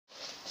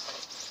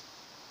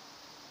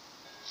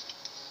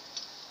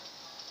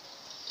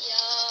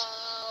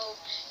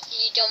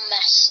done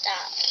messed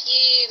up.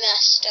 You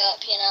messed up,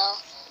 you know.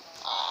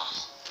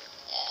 Ah,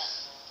 yeah.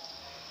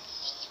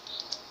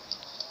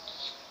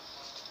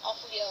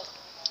 Off we go.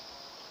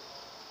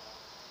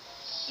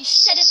 You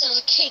said it as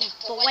a king,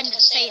 but when did I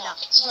say that?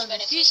 There's only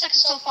been a few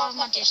seconds so far of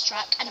my diss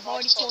track, and I've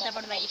already told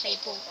everyone about your fake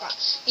bull crap.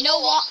 You know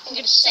what? I'm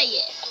gonna say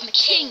it. I'm a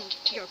king,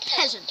 you're a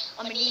peasant.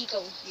 I'm an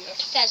eagle, you're a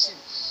pheasant.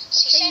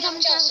 Saying I'm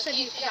jealous of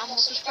you because you have more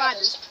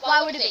subscribers.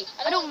 Why would it be?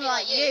 I don't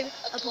like you,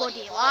 a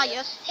bloody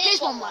liar.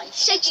 Here's one lie.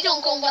 Said you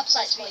don't go on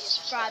websites for your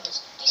subscribers.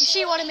 You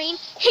see what I mean?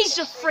 He's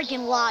a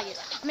friggin' liar.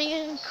 I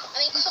mean,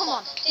 come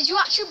on. Did you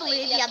actually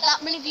believe he had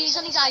that many views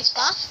on his ice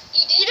bath?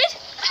 You did?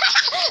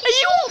 Are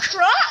you on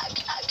crack?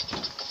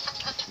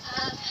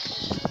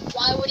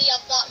 Why would he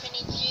have that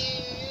many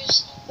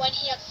views when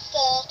he had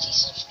 40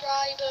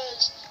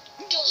 subscribers?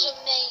 Doesn't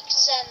make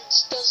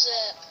sense, does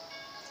it?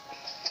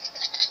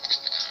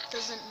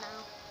 Doesn't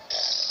now.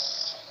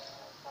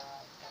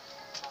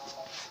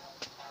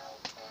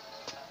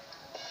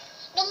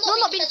 No, I'm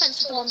not being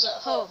offensive to the ones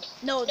at home.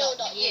 No,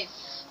 not you.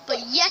 But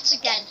yet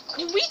again,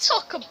 can we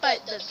talk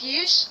about the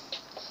views?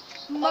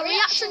 My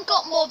reaction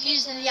got more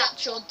views than the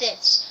actual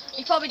diss.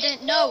 You probably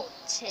didn't know,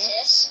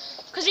 Tis,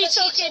 because he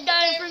took it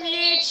down from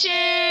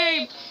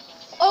YouTube.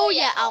 Oh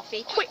yeah,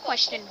 Alfie, quick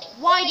question.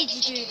 Why did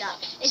you do that?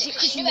 Is it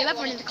because you knew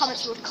everyone in the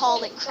comments would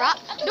call it crap?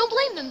 I don't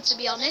blame them, to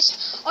be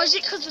honest. Or is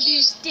it because the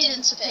views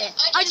didn't appear?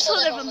 I just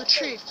told everyone the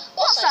truth.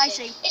 What's I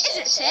say? Is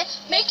it fair?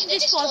 Making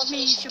this towards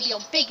me should be your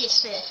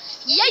biggest fear.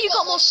 Yeah, you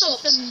got more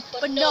subs than,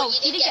 but no,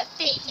 you didn't get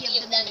 50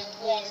 of them in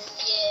 1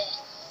 year.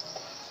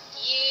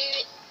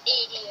 You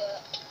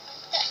idiot.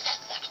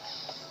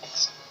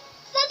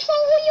 That's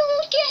all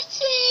you're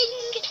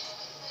getting.